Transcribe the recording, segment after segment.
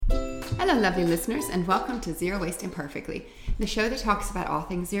Hello, lovely listeners, and welcome to Zero Waste Imperfectly, the show that talks about all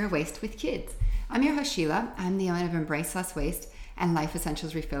things zero waste with kids. I'm your host, Sheila. I'm the owner of Embrace Less Waste and Life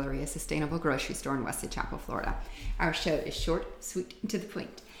Essentials Refillery, a sustainable grocery store in Wesley Chapel, Florida. Our show is short, sweet, and to the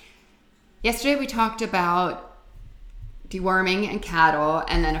point. Yesterday, we talked about deworming and cattle,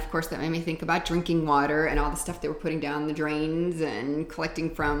 and then, of course, that made me think about drinking water and all the stuff they were putting down the drains and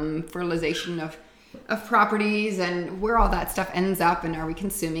collecting from fertilization of properties and where all that stuff ends up and are we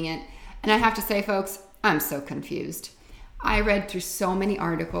consuming it. And I have to say, folks, I'm so confused. I read through so many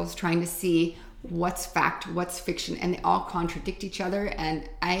articles trying to see what's fact, what's fiction, and they all contradict each other. And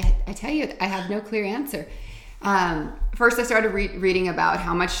I tell you, I have no clear answer. First, I started reading about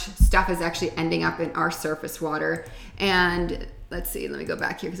how much stuff is actually ending up in our surface water. And let's see, let me go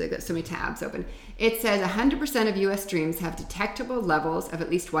back here because I've got so many tabs open. It says 100% of U.S. streams have detectable levels of at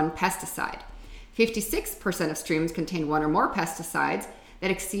least one pesticide. 56% of streams contain one or more pesticides that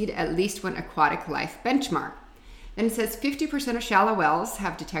exceed at least one aquatic life benchmark. Then it says 50% of shallow wells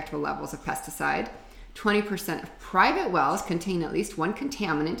have detectable levels of pesticide. 20% of private wells contain at least one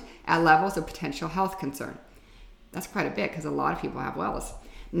contaminant at levels of potential health concern. That's quite a bit because a lot of people have wells.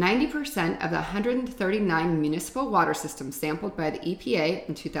 90% of the 139 municipal water systems sampled by the EPA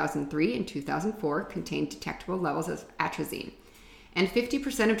in 2003 and 2004 contained detectable levels of atrazine. And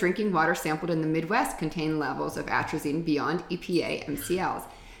 50% of drinking water sampled in the Midwest contain levels of atrazine beyond EPA MCLs.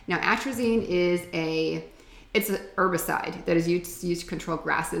 Now, atrazine is it's an herbicide that is used to control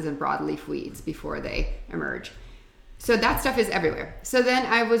grasses and broadleaf weeds before they emerge. So that stuff is everywhere. So then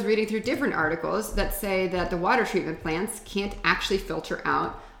I was reading through different articles that say that the water treatment plants can't actually filter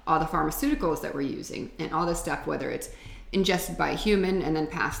out all the pharmaceuticals that we're using and all this stuff, whether it's ingested by a human and then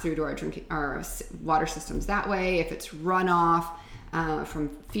passed through to our water systems that way, if it's runoff from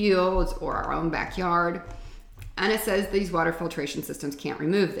fields or our own backyard. And it says these water filtration systems can't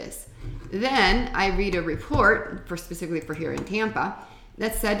remove this. Then I read a report, specifically for here in Tampa,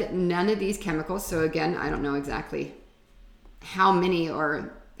 that said none of these chemicals, so again, I don't know exactly how many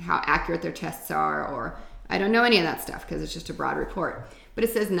or how accurate their tests are, or I don't know any of that stuff because it's just a broad report. But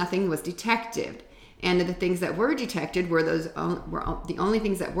it says nothing was detected. And the things that were detected were the only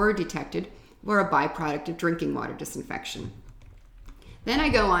things that were detected were a byproduct of drinking water disinfection. Then I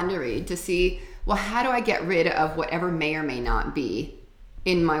go on to read to see, well, how do I get rid of whatever may or may not be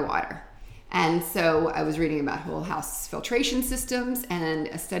in my water? And so I was reading about whole house filtration systems and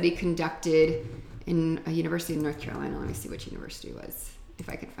a study conducted in a university in North Carolina. Let me see which university it was, if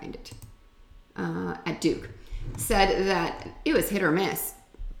I could find it. At Duke. Said that it was hit or miss,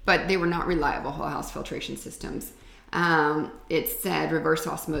 but they were not reliable whole house filtration systems. It said reverse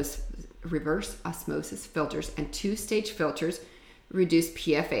osmosis filters and two-stage filters reduce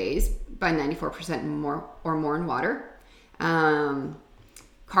PFAs by 94% more in water.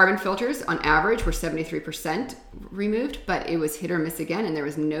 Carbon filters on average were 73% removed, but it was hit or miss again, and there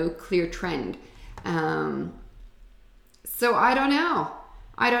was no clear trend. So I don't know.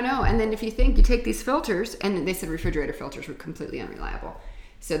 And then if you take these filters, and they said refrigerator filters were completely unreliable.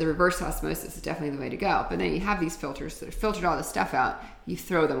 So the reverse osmosis is definitely the way to go. But then you have these filters that have filtered all the stuff out. You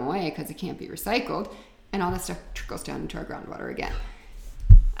throw them away because it can't be recycled. And all that stuff trickles down into our groundwater again.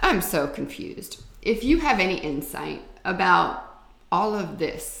 I'm so confused. If you have any insight about all of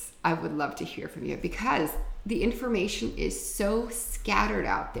this, I would love to hear from you because the information is so scattered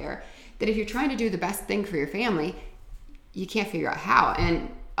out there that if you're trying to do the best thing for your family, you can't figure out how. And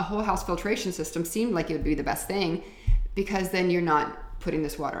a whole house filtration system seemed like it would be the best thing because then you're not putting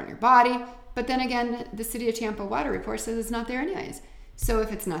this water on your body. But then again, the City of Tampa water report says it's not there anyways. So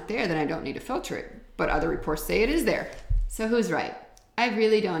if it's not there, then I don't need to filter it. But other reports say it is there. So who's right? I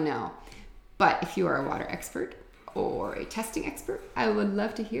really don't know. But if you are a water expert or a testing expert, I would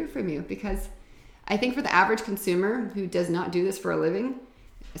love to hear from you because I think for the average consumer who does not do this for a living,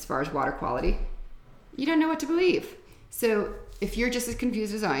 as far as water quality, you don't know what to believe. So if you're just as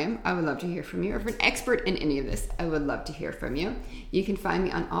confused as I am, I would love to hear from you. Or if you're an expert in any of this, I would love to hear from you. You can find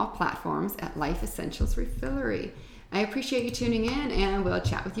me on all platforms at Life Essentials Refillery. I appreciate you tuning in, and we'll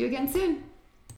chat with you again soon.